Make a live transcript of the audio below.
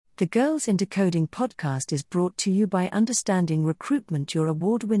The Girls into Coding podcast is brought to you by Understanding Recruitment, your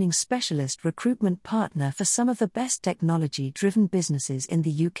award-winning specialist recruitment partner for some of the best technology-driven businesses in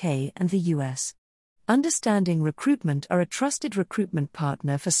the UK and the US. Understanding Recruitment are a trusted recruitment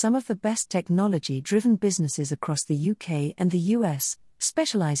partner for some of the best technology-driven businesses across the UK and the US,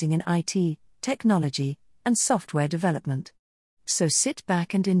 specializing in IT, technology, and software development. So sit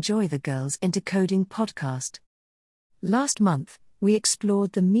back and enjoy the Girls into Coding podcast. Last month, we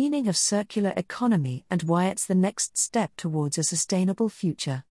explored the meaning of circular economy and why it's the next step towards a sustainable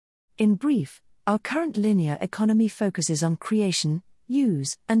future. In brief, our current linear economy focuses on creation,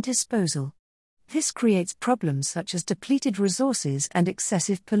 use, and disposal. This creates problems such as depleted resources and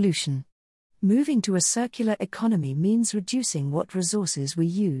excessive pollution. Moving to a circular economy means reducing what resources we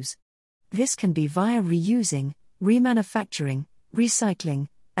use. This can be via reusing, remanufacturing, recycling,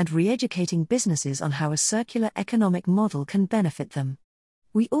 and re-educating businesses on how a circular economic model can benefit them.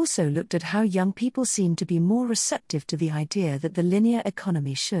 We also looked at how young people seem to be more receptive to the idea that the linear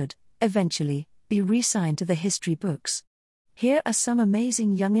economy should, eventually, be re-signed to the history books. Here are some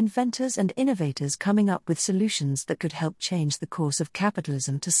amazing young inventors and innovators coming up with solutions that could help change the course of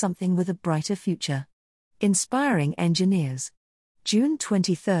capitalism to something with a brighter future. Inspiring engineers. June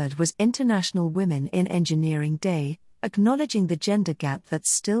 23rd was International Women in Engineering Day, acknowledging the gender gap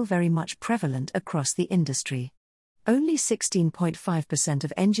that's still very much prevalent across the industry. Only 16.5%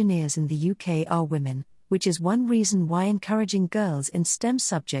 of engineers in the UK are women, which is one reason why encouraging girls in STEM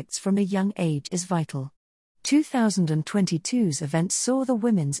subjects from a young age is vital. 2022's event saw the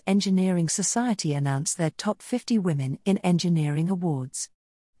Women's Engineering Society announce their top 50 Women in Engineering awards.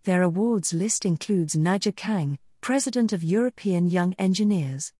 Their awards list includes Nadja Kang, President of European Young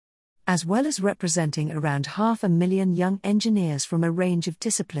Engineers. As well as representing around 500,000 young engineers from a range of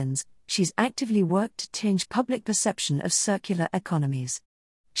disciplines, she's actively worked to change public perception of circular economies.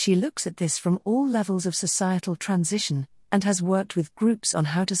 She looks at this from all levels of societal transition, and has worked with groups on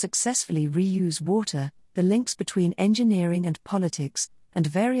how to successfully reuse water, the links between engineering and politics, and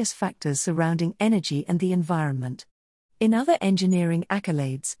various factors surrounding energy and the environment. In other engineering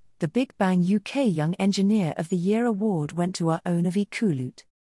accolades, the Big Bang UK Young Engineer of the Year award went to our own Avi Kulut.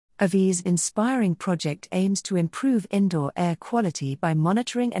 Avi's inspiring project aims to improve indoor air quality by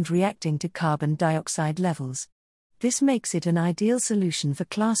monitoring and reacting to carbon dioxide levels. This makes it an ideal solution for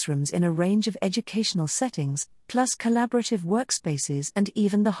classrooms in a range of educational settings, plus collaborative workspaces and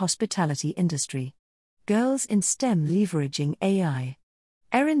even the hospitality industry. Girls in STEM leveraging AI.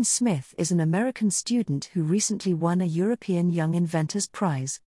 Erin Smith is an American student who recently won a European Young Inventors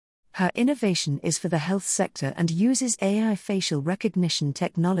Prize. Her innovation is for the health sector and uses AI facial recognition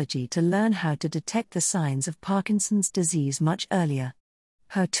technology to learn how to detect the signs of Parkinson's disease much earlier.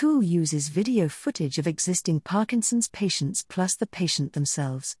 Her tool uses video footage of existing Parkinson's patients plus the patient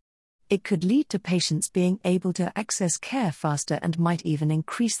themselves. It could lead to patients being able to access care faster and might even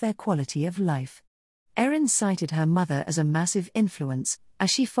increase their quality of life. Erin cited her mother as a massive influence,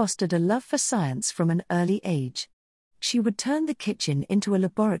 as she fostered a love for science from an early age. She would turn the kitchen into a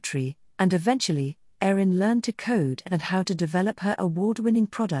laboratory, and eventually, Erin learned to code and how to develop her award-winning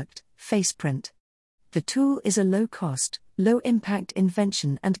product, FacePrint. The tool is a low-cost, low-impact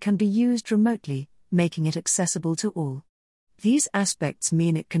invention and can be used remotely, making it accessible to all. These aspects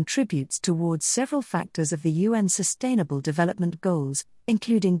mean it contributes towards several factors of the UN Sustainable Development Goals,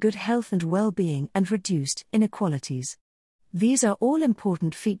 including good health and well-being and reduced inequalities. These are all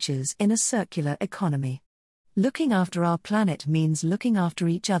important features in a circular economy. Looking after our planet means looking after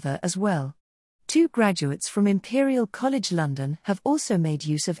each other as well. 2 graduates from Imperial College London have also made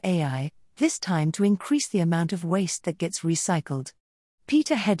use of AI, this time to increase the amount of waste that gets recycled.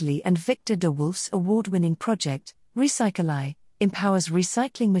 Peter Headley and Victor de Wolf's award-winning project, Recyclei, empowers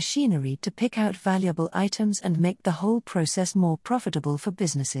recycling machinery to pick out valuable items and make the whole process more profitable for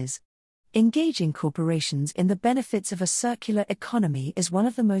businesses. Engaging corporations in the benefits of a circular economy is one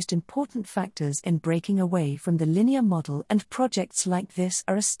of the most important factors in breaking away from the linear model, and projects like this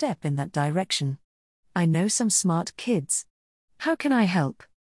are a step in that direction. I know some smart kids. How can I help?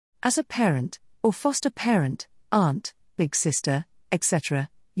 As a parent, or foster parent, aunt, big sister, etc.,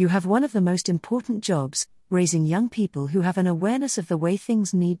 you have one of the most important jobs, raising young people who have an awareness of the way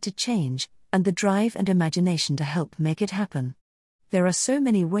things need to change, and the drive and imagination to help make it happen. There are so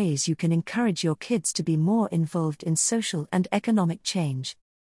many ways you can encourage your kids to be more involved in social and economic change.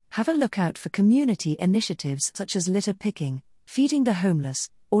 Have a look out for community initiatives such as litter picking, feeding the homeless,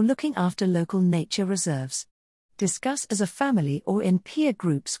 or looking after local nature reserves. Discuss as a family or in peer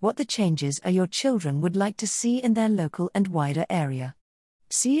groups what the changes your children would like to see in their local and wider area.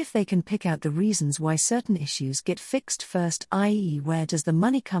 See if they can pick out the reasons why certain issues get fixed first, i.e., where does the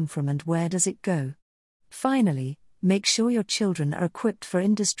money come from and where does it go? Finally, make sure your children are equipped for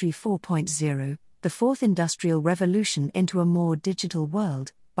Industry 4.0, the fourth industrial revolution into a more digital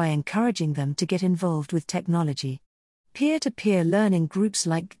world, by encouraging them to get involved with technology. Peer-to-peer learning groups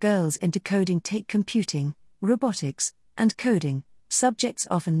like Girls into Coding take computing, robotics, and coding, subjects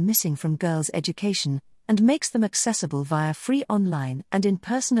often missing from girls' education, and makes them accessible via free online and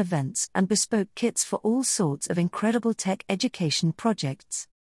in-person events and bespoke kits for all sorts of incredible tech education projects.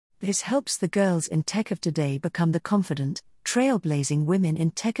 This helps the girls in tech of today become the confident, trailblazing women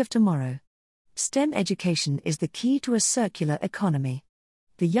in tech of tomorrow. STEM education is the key to a circular economy.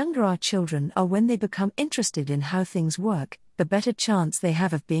 The younger our children are when they become interested in how things work, the better chance they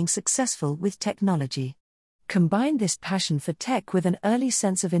have of being successful with technology. Combine this passion for tech with an early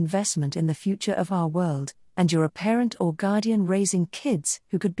sense of investment in the future of our world, and you're a parent or guardian raising kids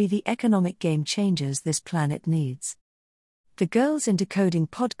who could be the economic game changers this planet needs. The Girls into Coding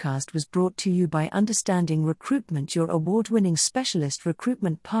podcast was brought to you by Understanding Recruitment, your award-winning specialist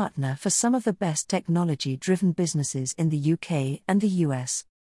recruitment partner for some of the best technology-driven businesses in the UK and the US.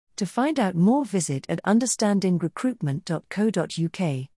 To find out more, visit at understandingrecruitment.co.uk.